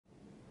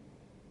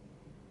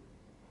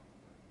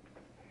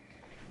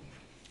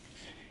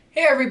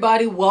Hey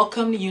everybody,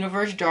 welcome to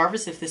Universe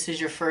Jarvis. If this is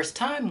your first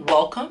time,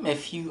 welcome.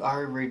 If you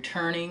are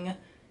returning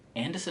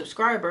and a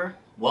subscriber,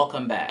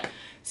 welcome back.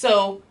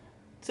 So,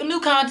 some new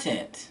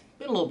content.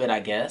 Been a little bit,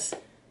 I guess.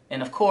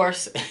 And of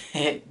course,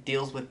 it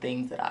deals with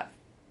things that I've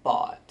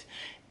bought.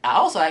 I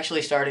also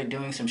actually started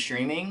doing some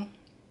streaming.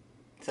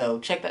 So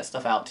check that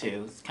stuff out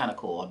too. It's kind of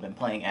cool. I've been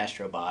playing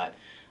Astrobot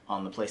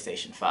on the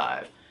PlayStation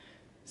 5.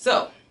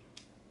 So,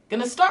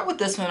 gonna start with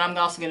this one. I'm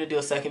also gonna do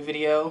a second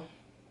video.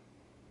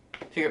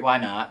 Figured why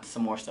not,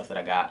 some more stuff that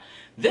I got.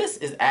 This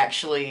is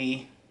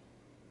actually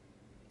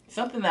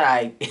something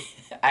that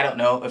I don't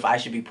know if I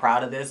should be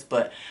proud of this,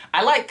 but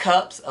I like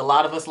cups. A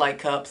lot of us like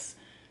cups.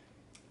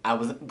 I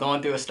was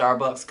going through a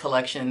Starbucks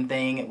collection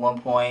thing at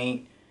one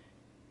point.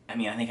 I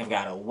mean, I think I've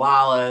got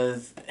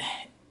Owalas.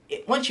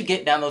 Once you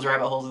get down those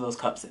rabbit holes of those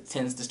cups, it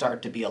tends to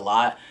start to be a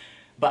lot.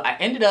 But I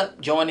ended up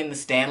joining the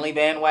Stanley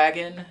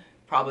bandwagon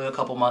probably a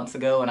couple months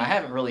ago, and I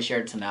haven't really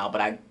shared it till now,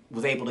 but I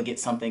was able to get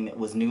something that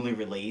was newly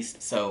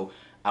released, so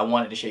I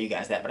wanted to show you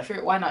guys that. But I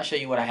figured, why not show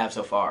you what I have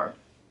so far?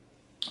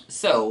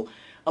 So,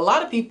 a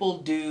lot of people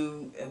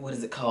do, what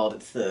is it called?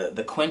 It's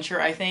the Quencher,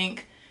 I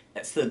think.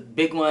 That's the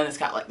big one. It's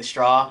got like the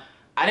straw.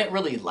 I didn't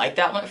really like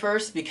that one at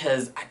first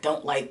because I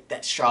don't like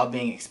that straw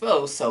being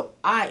exposed, so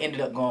I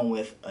ended up going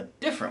with a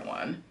different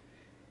one.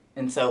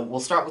 And so we'll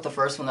start with the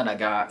first one that I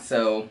got.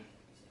 So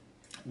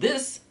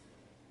this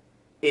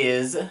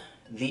is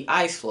the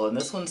IceFlow, and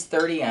this one's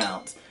 30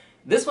 ounce.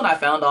 This one I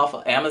found off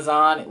of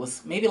Amazon. It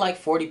was maybe like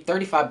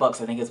 35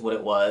 bucks, I think is what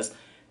it was.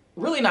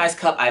 Really nice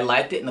cup. I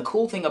liked it. And the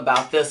cool thing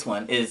about this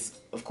one is,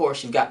 of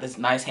course, you've got this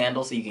nice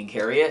handle so you can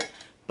carry it,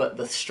 but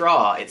the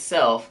straw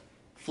itself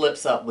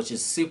flips up, which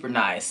is super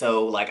nice.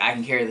 So like I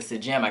can carry this to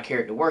the gym. I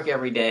carry it to work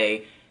every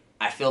day.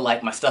 I feel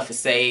like my stuff is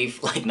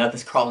safe. Like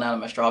nothing's crawling out of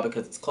my straw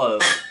because it's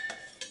closed.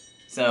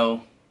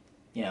 So,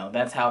 you know,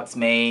 that's how it's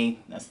made.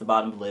 That's the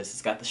bottom of the list.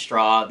 It's got the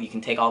straw. You can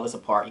take all this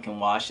apart. You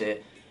can wash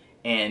it.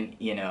 And,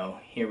 you know,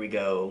 here we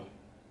go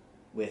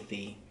with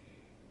the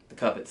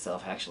cup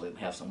itself. Actually, we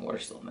have some water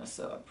still in this,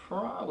 so I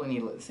probably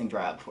need to let this thing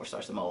dry out before it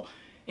starts to mold.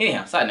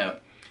 Anyhow, side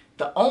note.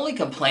 The only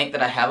complaint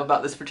that I have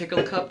about this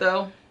particular cup,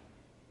 though,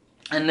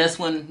 and this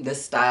one,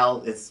 this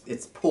style,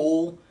 it's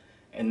pool.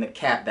 And the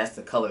cap, that's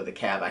the color of the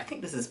cap. I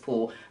think this is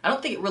pool. I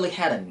don't think it really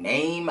had a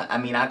name. I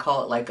mean, I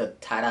call it like a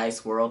tie-dye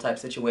swirl type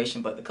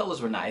situation, but the colors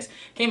were nice.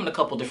 Came in a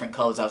couple different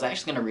colors. I was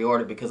actually going to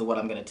reorder because of what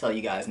I'm going to tell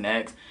you guys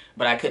next,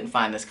 but I couldn't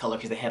find this color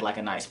because they had like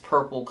a nice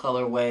purple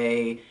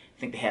colorway. I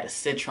think they had a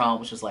citron,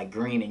 which was like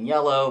green and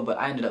yellow, but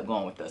I ended up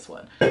going with this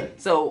one.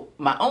 So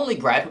my only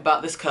gripe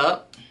about this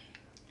cup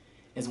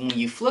is when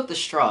you flip the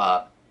straw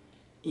up,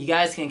 you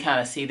guys can kind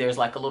of see there's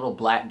like a little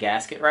black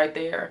gasket right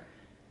there.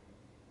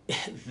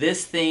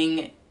 This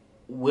thing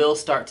will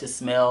start to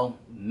smell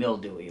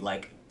mildewy,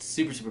 like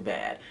super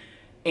bad.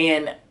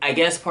 And I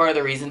guess part of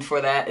the reason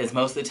for that is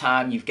most of the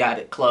time you've got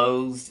it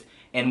closed,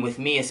 and with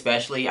me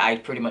especially, I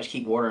pretty much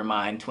keep water in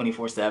mine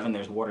 24/7.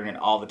 There's water in it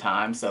all the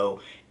time,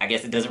 so I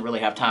guess it doesn't really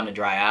have time to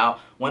dry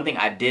out. One thing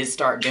I did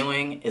start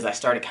doing is I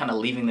started kind of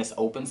leaving this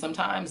open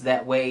sometimes.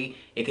 That way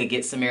it could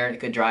get some air and it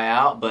could dry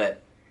out,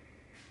 but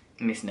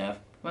let me sniff.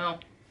 Well,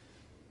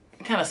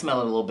 I kind of smell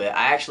it a little bit.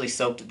 I actually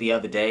soaked it the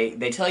other day.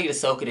 They tell you to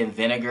soak it in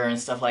vinegar and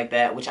stuff like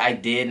that, which I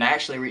did, and I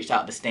actually reached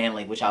out to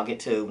Stanley, which I'll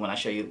get to when I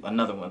show you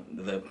another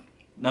one,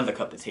 another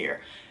cup that's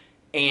here.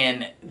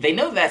 And they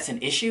know that's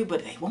an issue,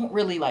 but they won't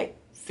really like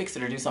fix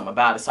it or do something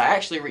about it. So I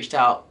actually reached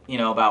out, you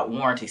know, about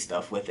warranty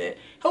stuff with it,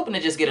 hoping to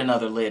just get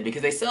another lid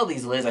because they sell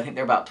these lids. I think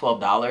they're about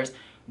 $12.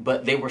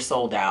 But they were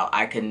sold out.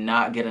 I could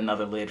not get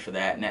another lid for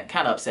that, and that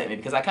kind of upset me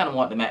because I kind of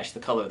wanted to match the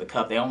color of the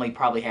cup. They only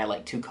probably had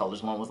like two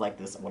colors. One was like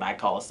this, what I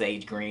call a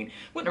sage green.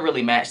 Wouldn't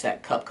really match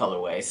that cup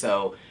colorway.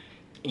 So,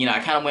 you know, I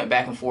kind of went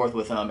back and forth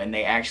with them, and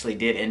they actually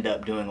did end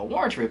up doing a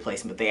warranty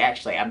replacement. They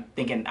actually, I'm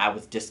thinking I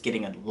was just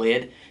getting a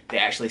lid. They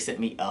actually sent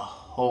me a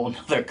whole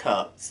nother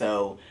cup.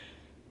 So,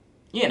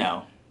 you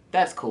know,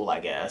 that's cool, I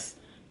guess.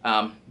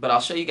 But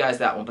I'll show you guys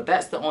that one. But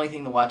that's the only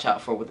thing to watch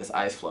out for with this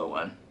IceFlow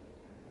one.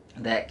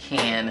 That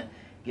can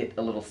get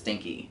a little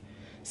stinky.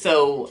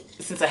 So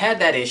since I had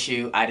that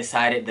issue, I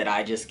decided that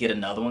I just get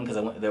another one because I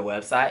went to their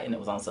website and it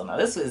was on sale. Now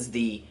this is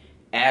the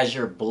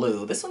Azure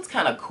Blue. This one's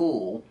kind of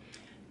cool.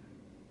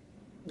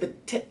 The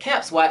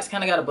cap's white. It's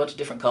kind of got a bunch of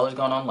different colors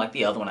going on like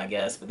the other one, I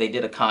guess, but they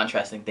did a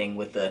contrasting thing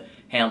with the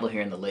handle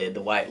here in the lid,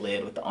 the white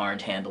lid with the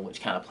orange handle, which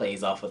kind of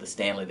plays off of the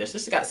Stanley. There's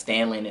just got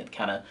Stanley and it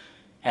kind of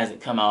has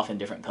it come off in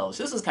different colors.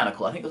 This is kind of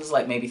cool. I think this was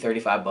like maybe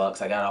 35 bucks.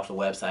 I got it off the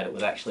website. It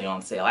was actually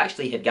on sale. I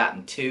actually had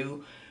gotten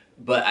two,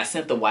 but I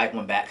sent the white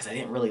one back because I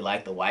didn't really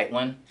like the white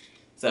one.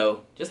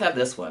 So just have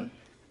this one.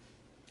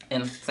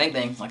 And same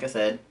thing, like I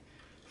said,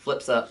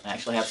 flips up. I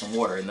actually have some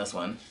water in this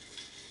one.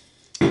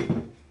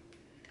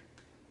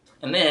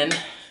 And then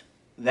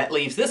that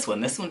leaves this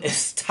one. This one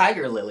is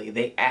Tiger Lily.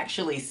 They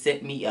actually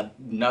sent me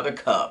another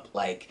cup.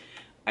 Like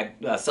I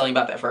was telling you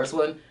about that first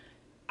one.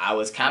 I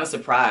was kind of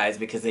surprised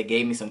because they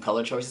gave me some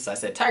color choices. I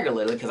said Tiger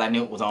Lily because I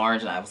knew it was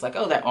orange, and I was like,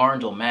 oh, that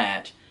orange will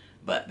match.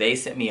 But they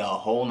sent me a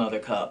whole nother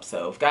cup.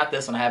 So I've got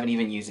this one. I haven't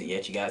even used it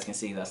yet. You guys can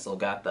see that I still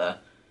got the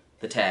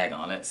the tag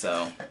on it,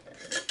 so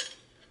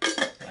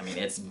I mean,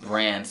 it's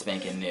brand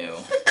spanking new.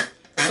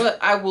 But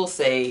I will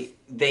say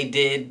they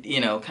did,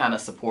 you know, kind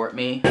of support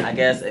me. I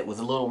guess it was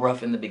a little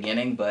rough in the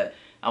beginning, but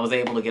I was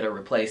able to get a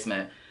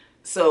replacement.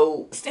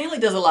 So Stanley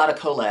does a lot of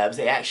collabs.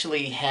 They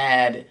actually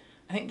had,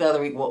 I think the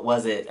other week, what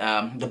was it?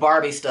 The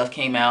Barbie stuff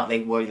came out.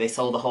 They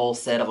sold a whole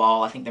set of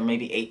all. I think there may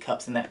be 8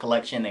 cups in that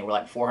collection. They were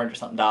like $400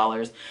 something.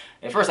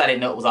 At first I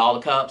didn't know it was all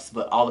the cups,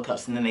 but all the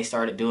cups, and then they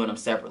started doing them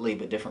separately,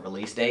 but different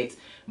release dates.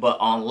 But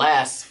on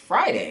last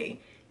Friday,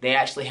 they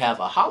actually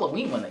have a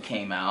Halloween one that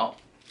came out,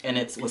 and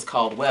it was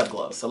called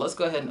Webglow. So let's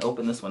go ahead and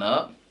open this one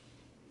up.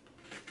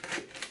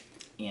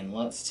 And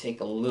let's take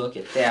a look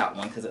at that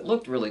one, because it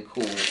looked really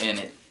cool. And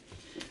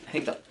I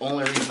think the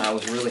only reason I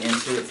was really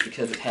into it is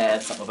because it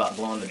had something about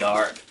glow in the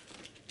dark.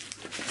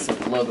 So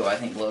the logo, I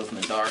think, glows in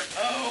the dark.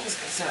 Oh,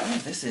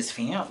 this is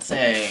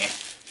fiance.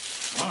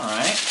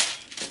 Alright.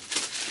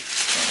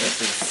 So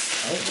this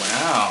is, oh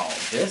wow.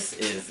 This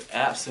is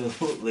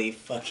absolutely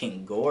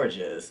fucking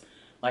gorgeous.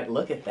 Like,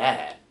 look at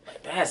that.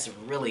 Like, that's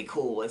really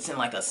cool. It's in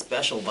like a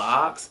special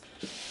box.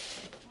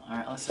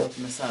 Alright, let's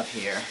open this up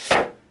here.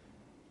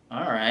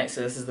 Alright,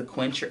 so this is the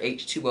Quencher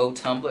H2O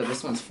tumbler.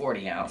 This one's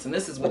 40 ounce. And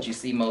this is what you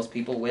see most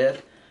people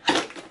with.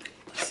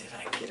 Let's see if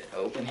I can get it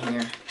open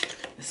here.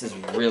 This is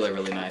really,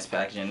 really nice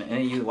packaging.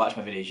 And you watch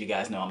my videos, you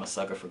guys know I'm a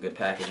sucker for good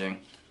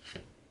packaging.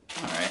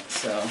 Alright,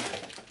 so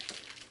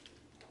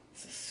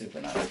it's a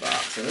super nice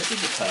box. So this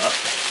is the cup.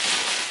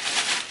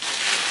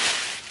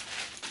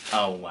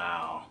 Oh,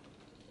 wow.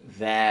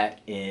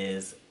 That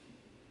is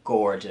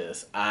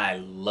gorgeous. I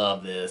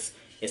love this.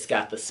 It's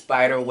got the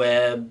spider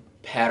web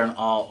pattern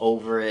all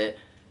over it.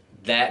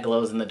 That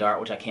glows in the dark,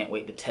 which I can't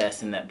wait to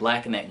test. And that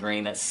black and that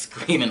green, that's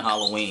screaming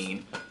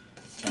Halloween.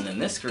 And then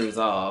this screws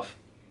off.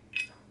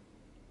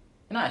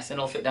 Nice, and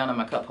it'll fit down in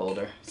my cup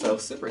holder. So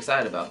super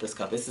excited about this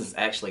cup. This is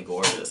actually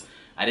gorgeous.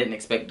 I didn't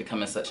expect it to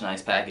come in such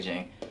nice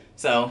packaging.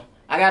 So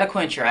I got a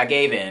Quencher. I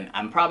gave in.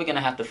 I'm probably going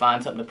to have to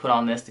find something to put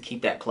on this to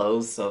keep that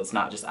closed so it's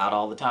not just out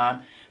all the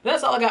time. But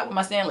that's all I got with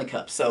my Stanley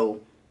cups. So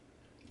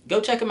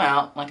go check them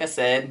out. Like I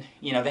said,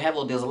 you know, they have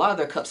little deals. A lot of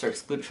their cups are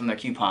excluded from their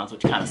coupons,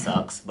 which kind of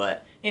sucks.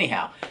 But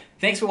anyhow,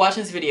 thanks for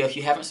watching this video. If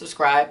you haven't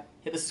subscribed,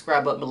 hit the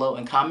subscribe button below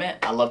and comment.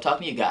 I love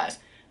talking to you guys.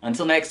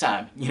 Until next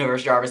time,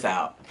 Universe Jarvis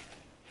out.